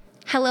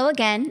Hello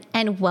again,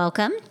 and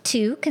welcome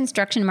to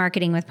Construction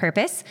Marketing with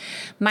Purpose.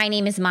 My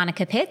name is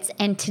Monica Pitts,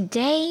 and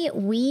today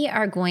we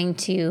are going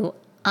to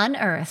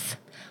unearth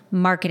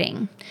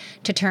marketing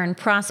to turn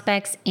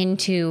prospects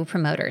into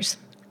promoters.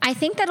 I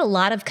think that a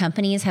lot of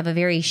companies have a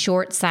very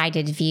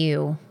short-sighted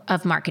view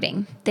of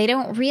marketing. They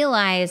don't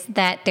realize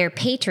that their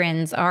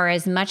patrons are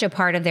as much a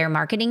part of their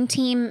marketing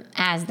team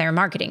as their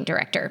marketing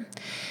director.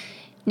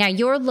 Now,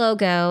 your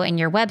logo and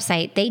your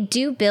website, they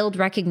do build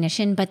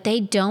recognition, but they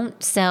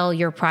don't sell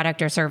your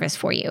product or service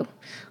for you.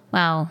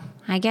 Well,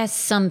 I guess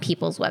some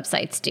people's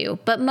websites do,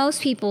 but most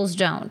people's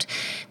don't.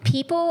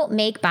 People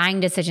make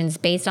buying decisions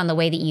based on the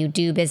way that you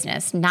do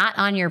business, not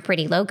on your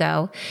pretty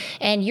logo.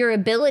 And your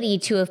ability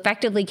to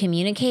effectively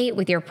communicate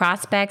with your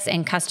prospects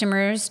and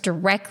customers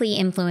directly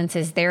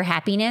influences their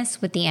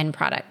happiness with the end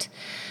product.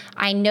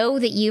 I know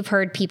that you've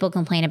heard people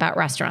complain about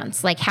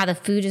restaurants, like how the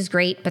food is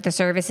great, but the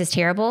service is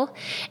terrible.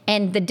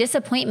 And the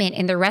disappointment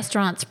in the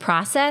restaurant's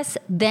process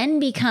then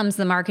becomes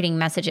the marketing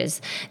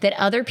messages that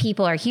other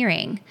people are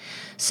hearing.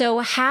 So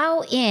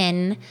how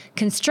in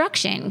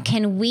construction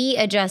can we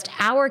adjust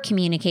our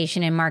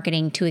communication and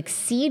marketing to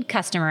exceed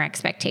customer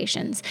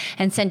expectations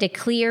and send a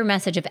clear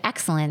message of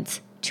excellence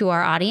to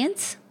our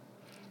audience?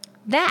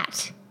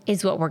 That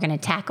is what we're going to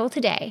tackle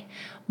today,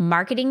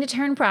 marketing to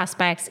turn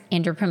prospects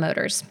into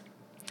promoters.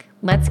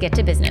 Let's get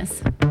to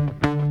business.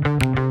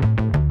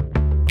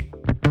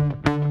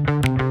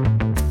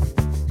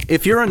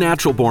 If you're a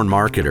natural-born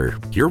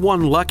marketer, you're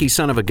one lucky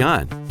son of a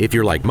gun. If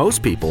you're like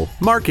most people,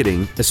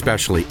 marketing,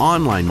 especially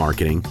online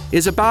marketing,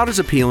 is about as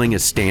appealing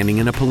as standing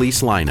in a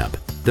police lineup.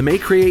 The May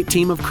Create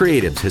team of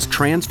creatives has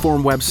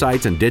transformed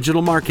websites and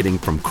digital marketing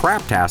from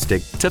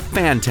craptastic to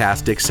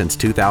fantastic since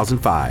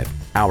 2005.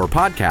 Our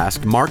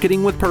podcast,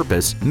 Marketing with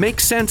Purpose,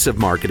 makes sense of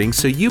marketing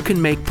so you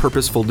can make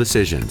purposeful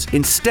decisions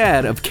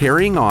instead of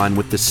carrying on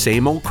with the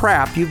same old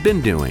crap you've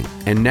been doing.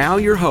 And now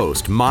your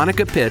host,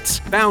 Monica Pitts,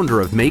 founder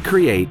of May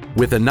Create,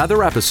 with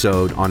another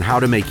episode on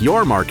how to make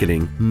your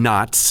marketing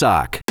not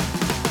suck.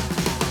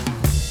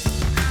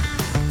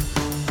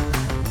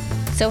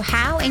 So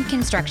how in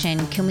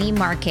construction can we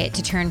market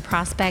to turn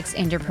prospects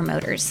into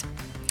promoters?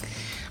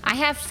 I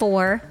have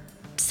 4,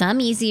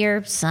 some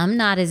easier, some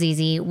not as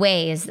easy,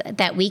 ways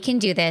that we can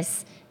do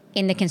this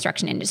in the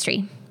construction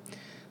industry.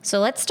 So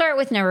let's start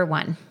with number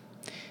 1,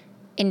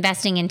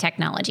 investing in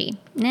technology.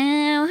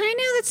 Now, I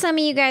know that some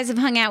of you guys have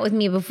hung out with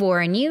me before,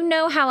 and you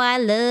know how I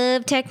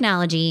love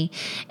technology.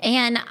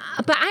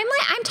 But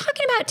I'm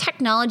talking about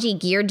technology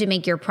geared to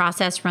make your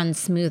process run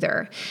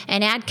smoother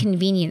and add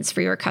convenience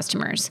for your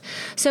customers.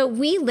 So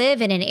we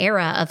live in an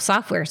era of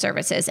software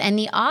services, and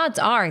the odds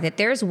are that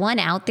there's one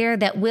out there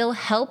that will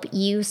help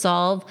you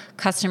solve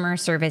customer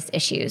service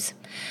issues.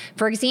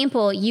 For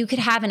example, you could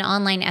have an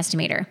online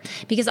estimator,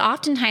 because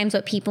oftentimes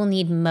what people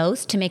need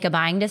most to make a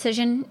buying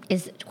decision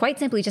is quite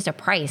simply just a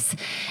price.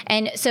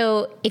 And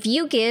so if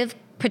you give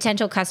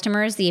potential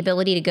customers the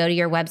ability to go to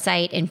your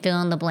website and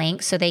fill in the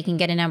blanks so they can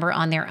get a number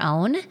on their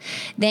own,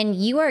 then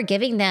you are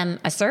giving them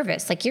a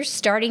service. Like, you're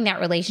starting that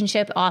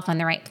relationship off on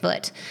the right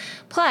foot.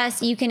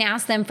 Plus, you can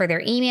ask them for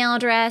their email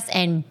address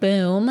and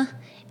boom,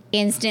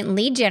 instant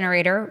lead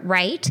generator,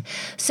 right?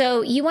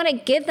 So you want to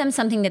give them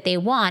something that they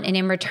want, and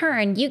in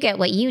return, you get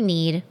what you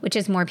need, which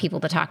is more people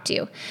to talk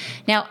to.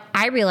 Now,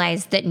 I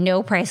realize that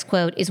no price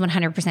quote is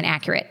 100%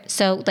 accurate.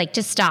 So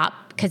just stop,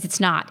 because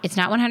it's not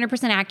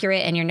 100%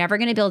 accurate, and you're never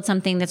going to build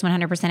something that's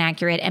 100%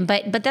 accurate.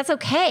 But that's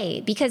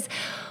okay, because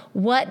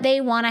what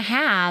they want to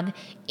have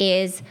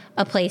is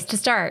a place to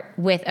start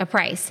with a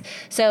price.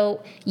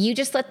 So you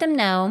just let them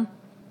know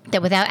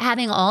that without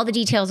having all the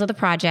details of the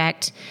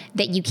project,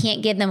 that you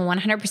can't give them a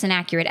 100%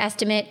 accurate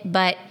estimate,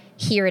 but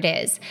here it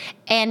is.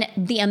 And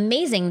the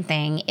amazing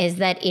thing is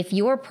that if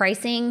your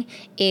pricing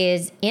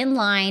is in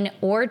line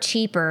or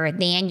cheaper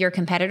than your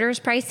competitor's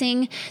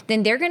pricing,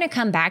 then they're going to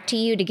come back to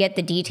you to get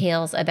the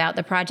details about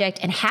the project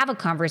and have a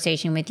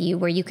conversation with you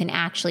where you can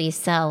actually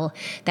sell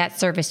that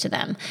service to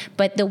them.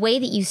 But the way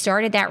that you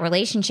started that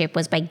relationship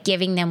was by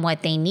giving them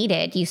what they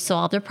needed. You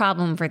solved a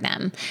problem for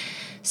them.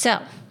 So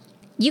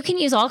you can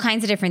use all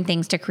kinds of different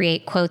things to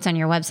create quotes on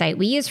your website.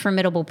 We use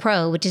Formidable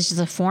Pro, which is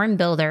just a form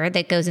builder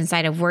that goes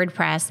inside of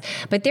WordPress.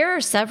 But there are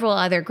several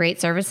other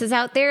great services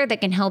out there that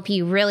can help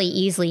you really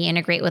easily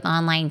integrate with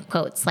online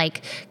quotes,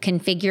 like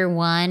Configure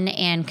One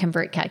and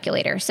Convert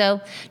Calculator. So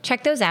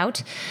check those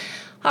out.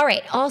 All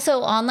right.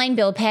 Also, online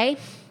bill pay.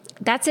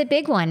 That's a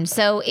big one.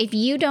 So if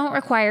you don't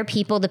require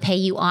people to pay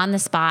you on the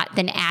spot,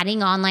 then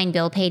adding online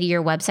bill pay to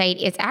your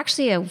website is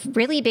actually a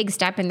really big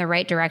step in the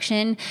right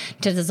direction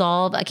to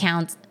dissolve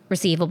accounts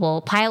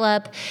receivable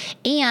pileup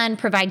and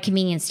provide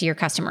convenience to your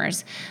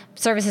customers.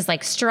 Services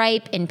like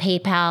Stripe and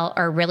PayPal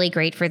are really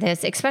great for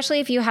this, especially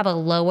if you have a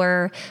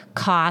lower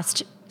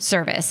cost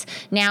service.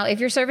 Now,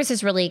 if your service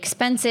is really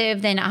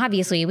expensive, then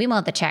obviously we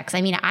want the checks. I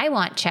mean, I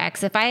want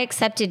checks. If I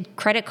accepted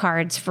credit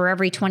cards for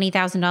every $20,000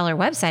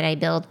 website I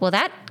build, well,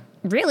 that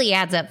really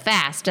adds up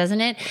fast,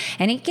 doesn't it?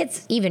 And it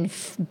gets even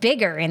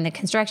bigger in the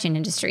construction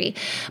industry.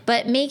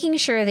 But making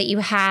sure that you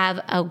have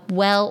a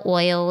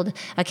well-oiled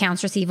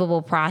accounts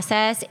receivable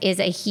process is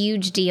a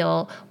huge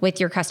deal with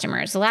your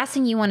customers. The last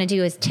thing you want to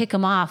do is tick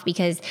them off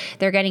because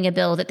they're getting a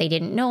bill that they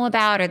didn't know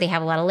about or they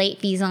have a lot of late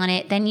fees on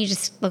it. Then you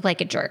just look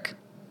like a jerk.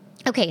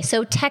 Okay,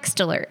 so text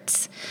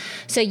alerts.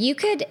 So you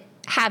could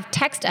have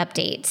text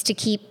updates to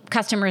keep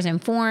customers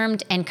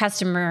informed and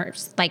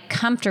customers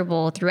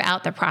comfortable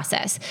throughout the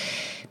process.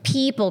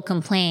 People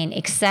complain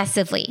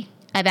excessively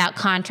about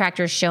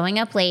contractors showing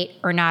up late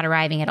or not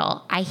arriving at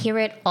all. I hear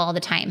it all the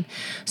time.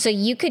 So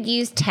you could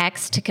use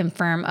text to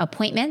confirm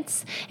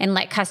appointments and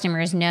let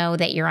customers know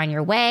that you're on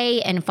your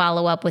way and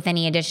follow up with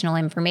any additional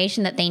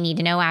information that they need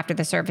to know after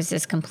the service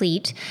is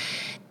complete.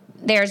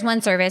 There's one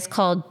service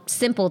called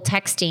Simple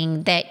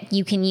Texting that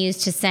you can use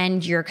to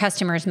send your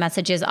customers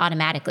messages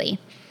automatically.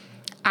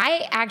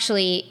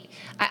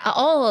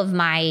 All of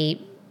my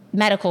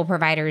medical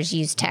providers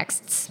use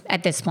texts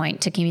at this point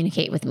to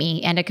communicate with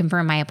me and to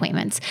confirm my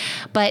appointments.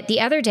 But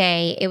the other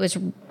day,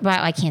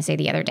 I can't say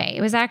the other day.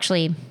 It was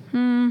actually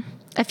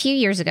a few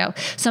years ago.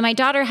 So my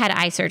daughter had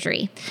eye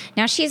surgery.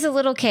 Now she's a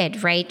little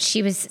kid, right?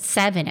 She was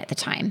 7 at the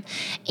time.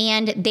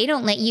 And they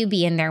don't let you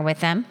be in there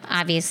with them.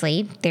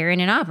 Obviously, they're in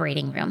an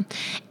operating room.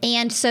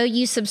 And so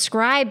you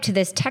subscribe to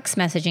this text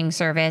messaging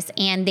service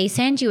and they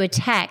send you a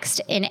text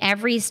in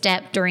every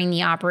step during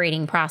the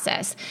operating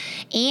process.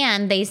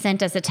 And they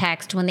sent us a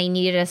text when they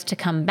needed us to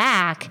come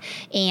back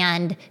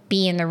and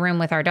be in the room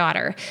with our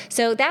daughter.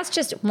 So that's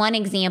just one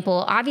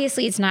example.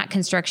 Obviously, it's not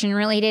construction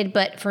related,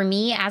 but for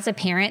me as a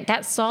parent,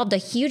 that solved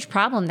a huge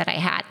problem that I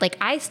had.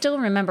 I still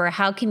remember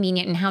how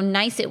convenient and how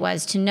nice it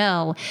was to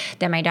know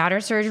that my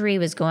daughter's surgery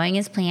was going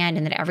as planned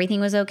and that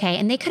everything was okay.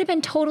 And they could have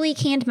been totally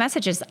canned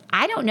messages.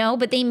 I don't know,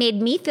 but they made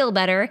me feel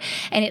better.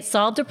 And it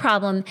solved a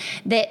problem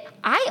that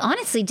I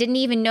honestly didn't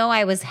even know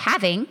I was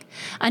having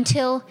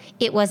until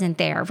it wasn't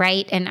there,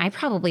 right? And I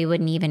probably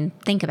wouldn't even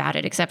think about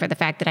it except for the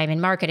fact that I'm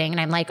in marketing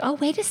and I'm like, oh,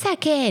 wait a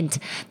second.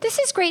 This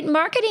is great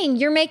marketing.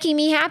 You're making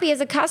me happy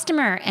as a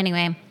customer.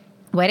 Anyway.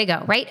 Way to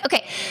go, right?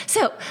 Okay,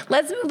 so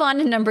let's move on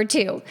to number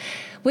 2,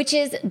 which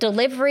is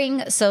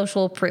delivering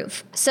social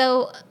proof.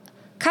 So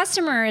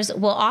customers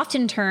will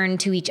often turn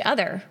to each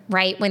other,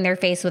 right, when they're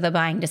faced with a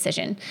buying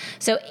decision.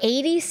 So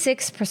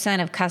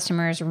 86% of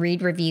customers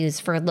read reviews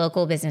for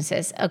local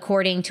businesses,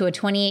 according to a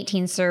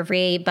 2018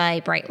 survey by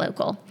Bright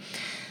Local.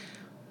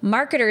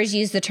 Marketers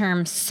use the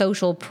term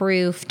social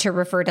proof to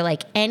refer to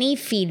any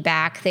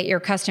feedback that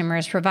your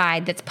customers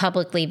provide that's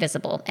publicly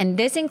visible. And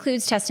this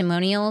includes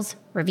testimonials,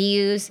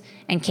 reviews,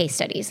 and case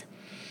studies.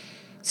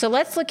 So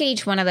let's look at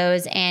each one of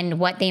those and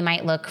what they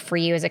might look for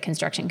you as a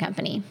construction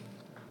company.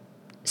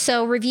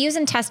 So reviews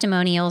and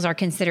testimonials are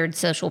considered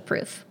social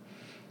proof.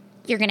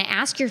 You're going to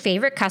ask your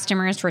favorite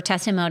customers for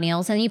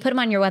testimonials and you put them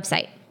on your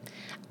website.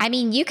 I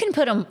mean, you can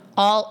put them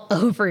all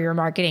over your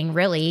marketing,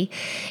 really.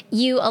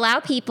 You allow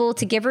people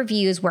to give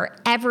reviews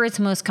wherever it's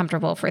most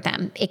comfortable for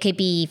them. It could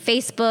be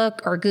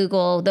Facebook or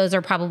Google. Those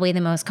are probably the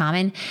most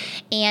common.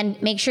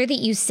 And make sure that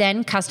you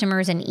send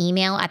customers an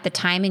email at the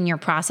time in your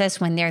process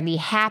when they're the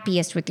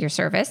happiest with your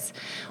service,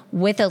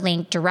 with a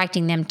link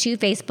directing them to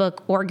Facebook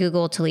or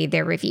Google to leave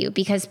their review,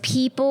 because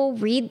people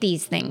read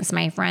these things,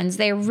 my friends.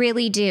 They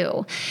really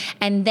do.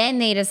 And then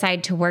they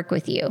decide to work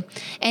with you.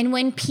 And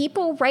when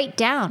people write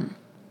down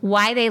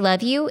why they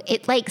love you,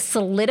 it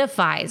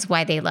solidifies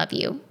why they love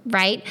you,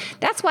 right?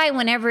 That's why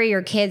whenever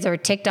your kids are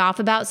ticked off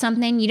about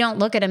something, you don't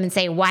look at them and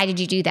say, why did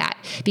you do that?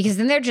 Because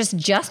then they're just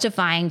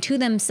justifying to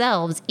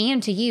themselves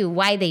and to you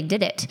why they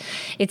did it.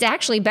 It's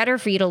actually better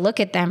for you to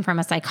look at them from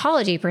a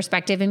psychology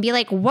perspective and be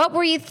like, what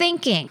were you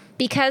thinking?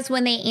 Because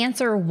when they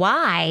answer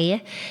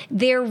why,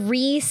 they're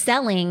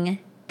reselling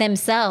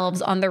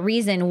themselves on the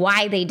reason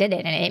why they did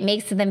it. And it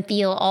makes them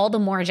feel all the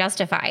more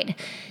justified.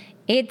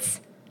 It's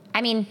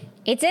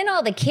in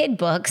all the kid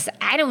books.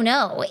 I don't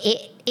know.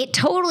 It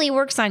totally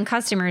works on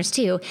customers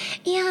too.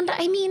 And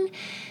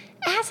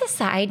as a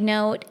side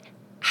note,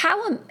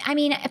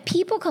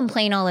 people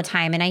complain all the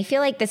time. And I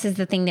feel like this is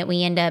the thing that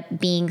we end up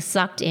being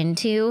sucked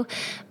into.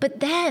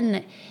 But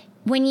then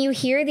when you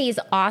hear these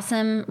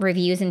awesome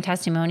reviews and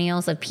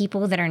testimonials of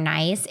people that are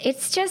nice,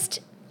 it's just,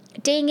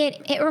 dang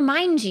it, it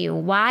reminds you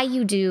why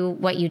you do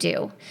what you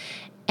do.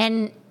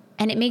 And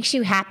it makes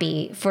you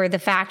happy for the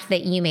fact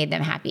that you made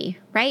them happy,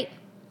 right?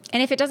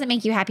 And if it doesn't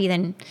make you happy,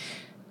 then,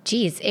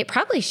 geez, it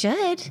probably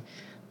should.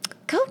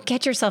 Go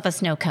get yourself a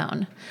snow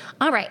cone.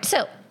 All right,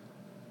 so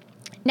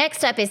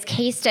next up is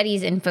case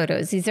studies and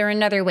photos. These are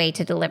another way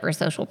to deliver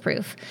social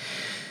proof.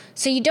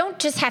 So you don't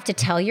just have to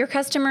tell your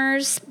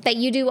customers that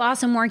you do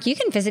awesome work. You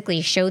can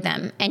physically show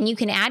them, and you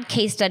can add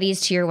case studies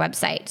to your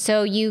website.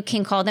 So you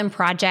can call them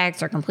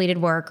projects or completed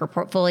work or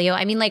portfolio.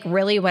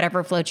 Really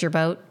whatever floats your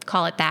boat,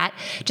 call it that.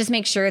 Just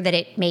make sure that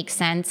it makes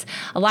sense.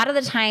 A lot of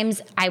the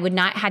times I would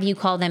not have you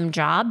call them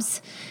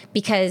jobs,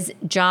 because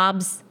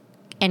jobs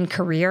and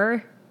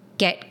career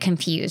get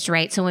confused,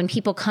 right? So when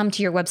people come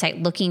to your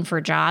website looking for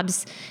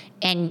jobs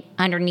and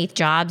underneath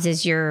jobs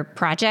is your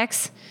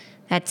projects,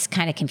 That's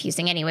kind of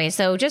confusing anyway.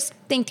 So just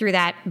think through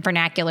that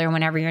vernacular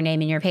whenever you're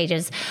naming your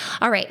pages.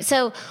 All right.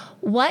 So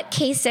what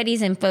case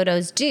studies and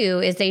photos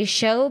do is they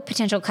show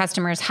potential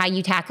customers how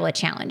you tackle a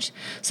challenge.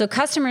 So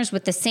customers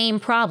with the same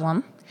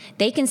problem,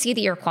 they can see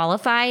that you're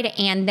qualified,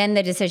 and then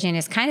the decision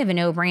is kind of a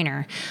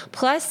no-brainer.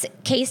 Plus,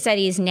 case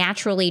studies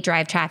naturally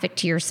drive traffic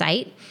to your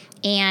site.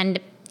 And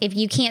if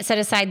you can't set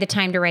aside the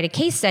time to write a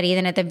case study,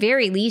 then at the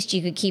very least,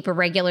 you could keep a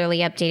regularly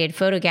updated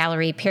photo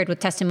gallery paired with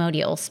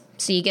testimonials,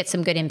 so you get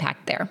some good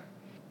impact there.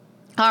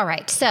 All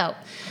right, so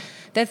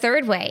the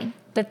third way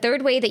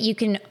that you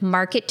can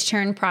market to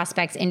turn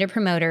prospects into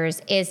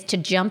promoters is to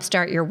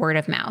jumpstart your word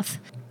of mouth.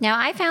 Now,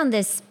 I found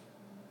this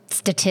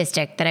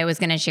statistic that I was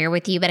going to share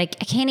with you, but I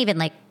can't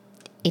even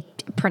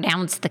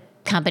pronounce the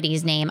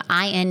company's name,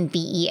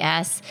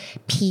 INVESPCRO.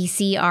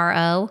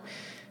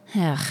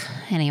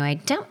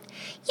 Anyway,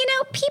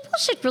 people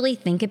should really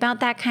think about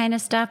that kind of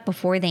stuff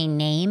before they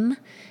name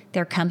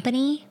their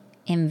company,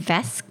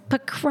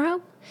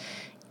 Investpacro.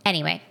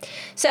 Anyway,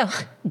 so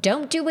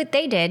don't do what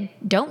they did.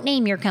 Don't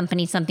name your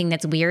company something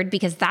that's weird,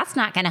 because that's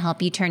not going to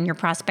help you turn your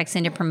prospects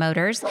into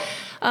promoters.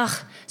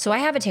 So I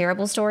have a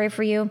terrible story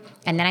for you,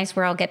 and then I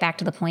swear I'll get back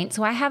to the point.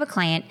 So I have a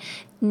client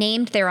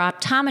named their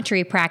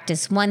optometry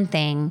practice one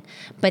thing,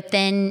 but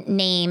then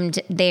named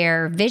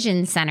their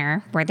vision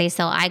center, where they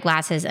sell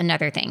eyeglasses,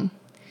 another thing.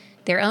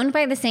 They're owned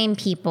by the same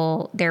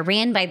people. They're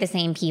ran by the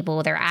same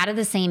people. They're out of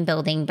the same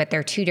building, but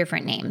they're two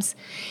different names.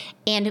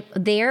 And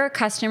their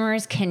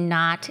customers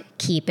cannot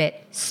keep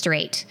it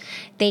straight.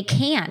 They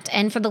can't.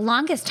 And for the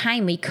longest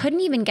time, we couldn't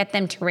even get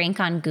them to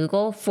rank on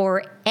Google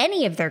for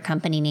any of their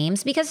company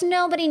names because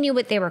nobody knew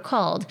what they were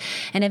called.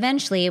 And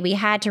eventually, we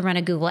had to run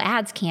a Google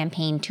Ads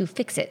campaign to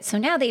fix it. So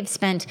now they've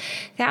spent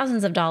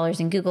thousands of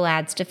dollars in Google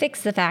Ads to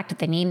fix the fact that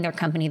they named their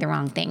company the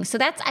wrong thing. So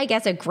that's, I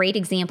guess, a great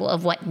example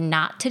of what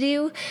not to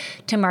do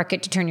to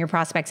market to turn your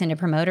prospects into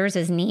promoters,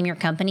 is name your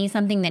company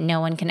something that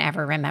no one can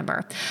ever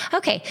remember.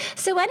 Okay,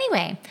 so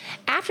anyway,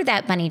 after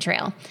that bunny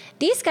trail,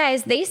 these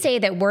guys, they say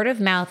that word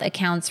of mouth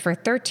accounts for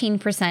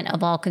 13%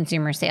 of all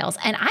consumer sales.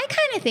 And I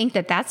kind of think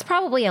that that's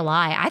probably a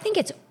lie. I think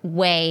it's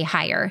way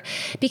higher,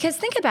 because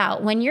think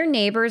about when your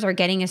neighbors are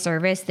getting a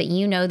service that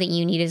you know that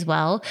you need as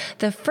well,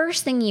 the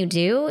first thing you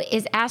do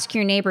is ask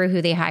your neighbor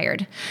who they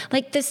hired.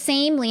 Like, the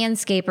same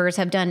landscapers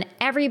have done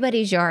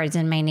everybody's yards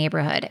in my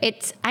neighborhood.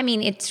 It's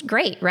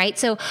great, right?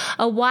 So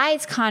a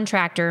wise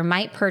contractor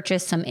might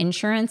purchase some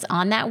insurance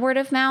on that word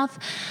of mouth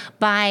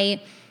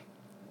by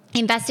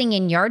investing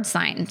in yard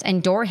signs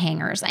and door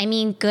hangers.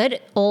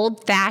 Good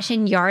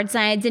old-fashioned yard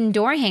signs and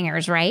door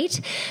hangers, right?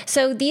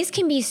 So these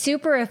can be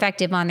super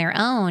effective on their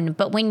own,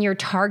 but when you're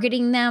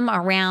targeting them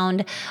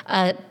around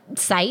a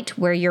site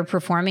where you're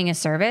performing a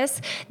service,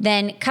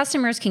 then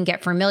customers can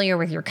get familiar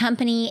with your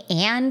company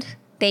and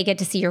they get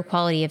to see your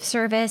quality of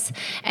service.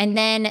 And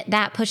then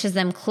that pushes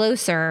them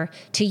closer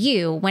to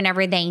you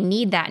whenever they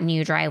need that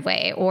new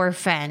driveway or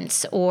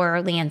fence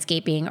or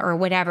landscaping or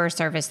whatever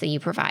service that you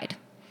provide.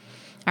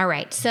 All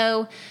right,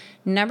 so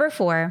number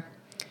 4,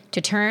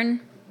 to turn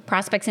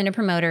prospects into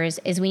promoters,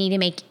 is we need to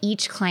make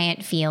each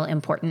client feel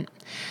important.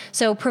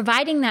 So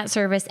providing that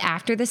service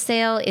after the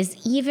sale is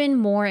even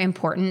more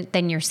important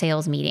than your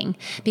sales meeting,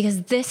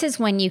 because this is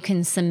when you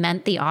can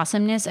cement the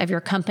awesomeness of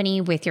your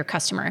company with your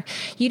customer.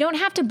 You don't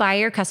have to buy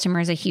your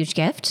customers a huge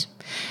gift.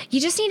 You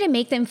just need to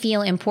make them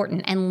feel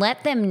important and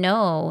let them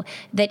know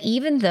that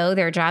even though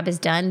their job is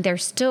done, they're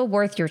still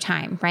worth your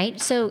time, right?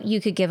 So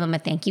you could give them a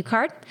thank you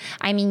card.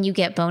 You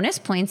get bonus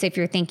points if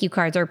your thank you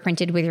cards are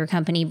printed with your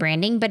company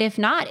branding, but if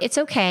not, it's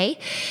okay.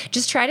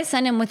 Just try to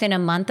send them within a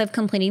month of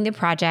completing the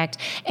project,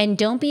 and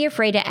don't be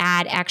afraid to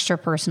add extra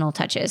personal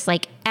touches,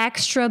 like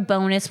extra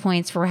bonus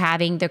points for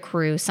having the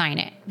crew sign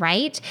it,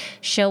 right?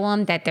 Show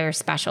them that they're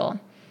special.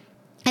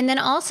 And then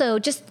also,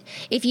 just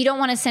if you don't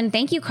want to send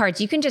thank you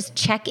cards, you can just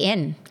check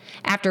in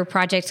after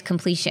project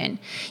completion.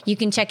 You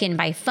can check in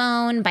by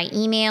phone, by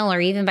email,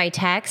 or even by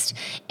text.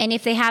 And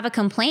if they have a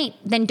complaint,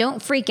 then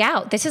don't freak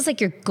out. This is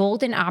like your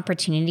golden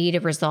opportunity to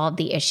resolve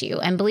the issue.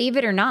 And believe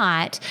it or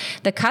not,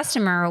 the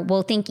customer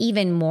will think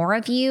even more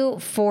of you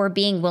for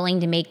being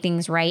willing to make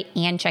things right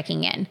and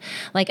checking in.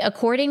 Like,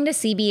 according to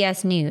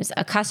CBS News,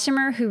 a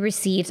customer who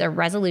receives a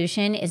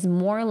resolution is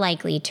more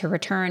likely to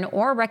return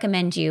or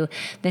recommend you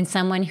than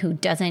someone who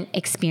doesn't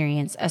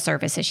experience a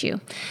service issue.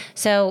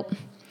 So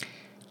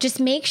just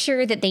make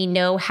sure that they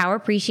know how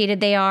appreciated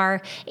they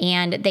are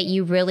and that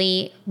you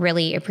really,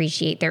 really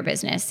appreciate their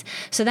business.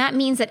 So that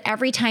means that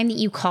every time that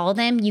you call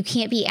them, you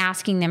can't be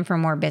asking them for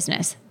more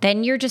business.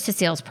 Then you're just a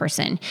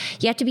salesperson.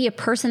 You have to be a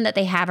person that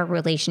they have a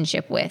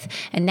relationship with.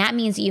 And that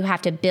means that you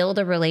have to build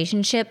a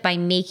relationship by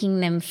making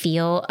them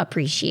feel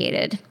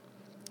appreciated.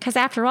 Because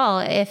after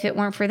all, if it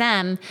weren't for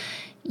them,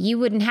 you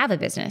wouldn't have a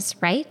business,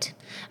 right?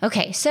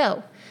 Okay,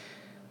 so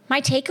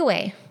my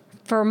takeaway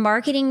for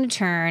marketing to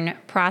turn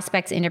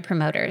prospects into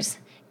promoters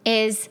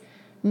is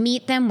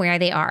meet them where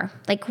they are.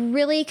 Like,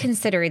 really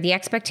consider the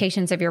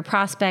expectations of your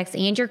prospects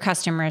and your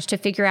customers to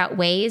figure out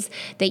ways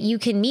that you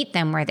can meet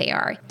them where they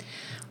are.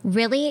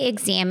 Really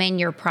examine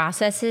your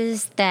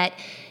processes that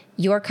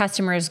your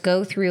customers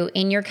go through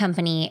in your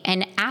company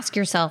and ask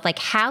yourself, like,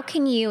 how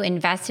can you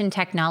invest in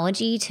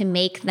technology to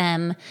make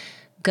them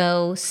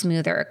go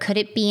smoother? Could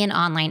it be an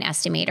online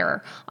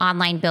estimator,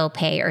 online bill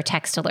pay, or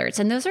text alerts?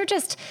 And those are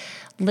just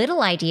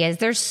little ideas.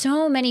 There's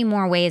so many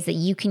more ways that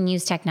you can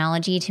use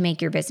technology to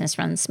make your business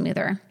run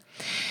smoother.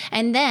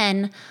 And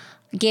then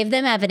give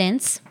them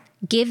evidence.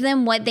 Give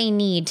them what they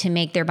need to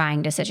make their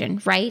buying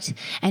decision, right?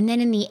 And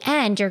then in the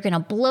end, you're going to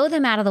blow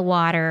them out of the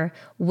water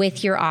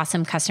with your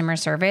awesome customer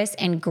service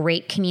and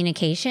great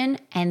communication.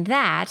 And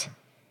that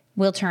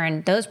will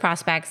turn those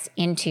prospects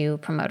into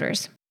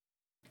promoters.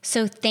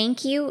 So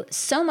thank you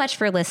so much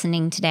for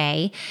listening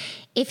today.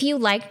 If you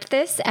liked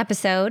this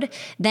episode,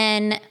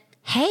 then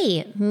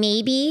hey,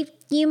 maybe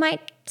you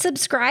might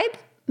subscribe.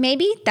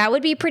 Maybe that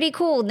would be pretty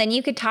cool. Then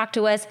you could talk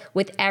to us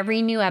with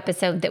every new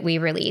episode that we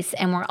release.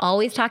 And we're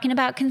always talking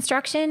about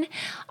construction,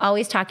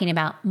 always talking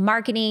about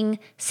marketing,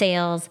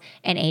 sales,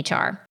 and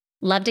HR.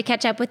 Love to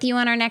catch up with you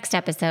on our next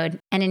episode.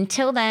 And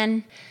until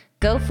then,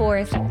 go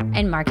forth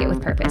and market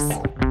with purpose.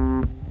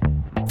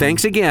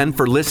 Thanks again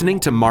for listening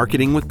to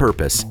Marketing with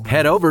Purpose.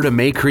 Head over to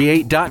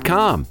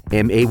mayecreate.com,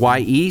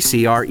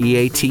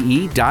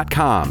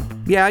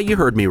 MAYECREATE.com. Yeah, you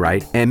heard me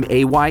right,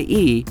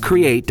 MAYE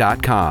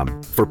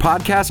create.com for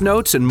podcast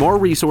notes and more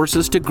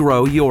resources to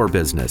grow your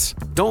business.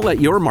 Don't let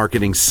your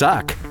marketing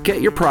suck.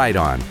 Get your pride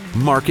on.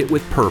 Market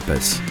with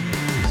purpose.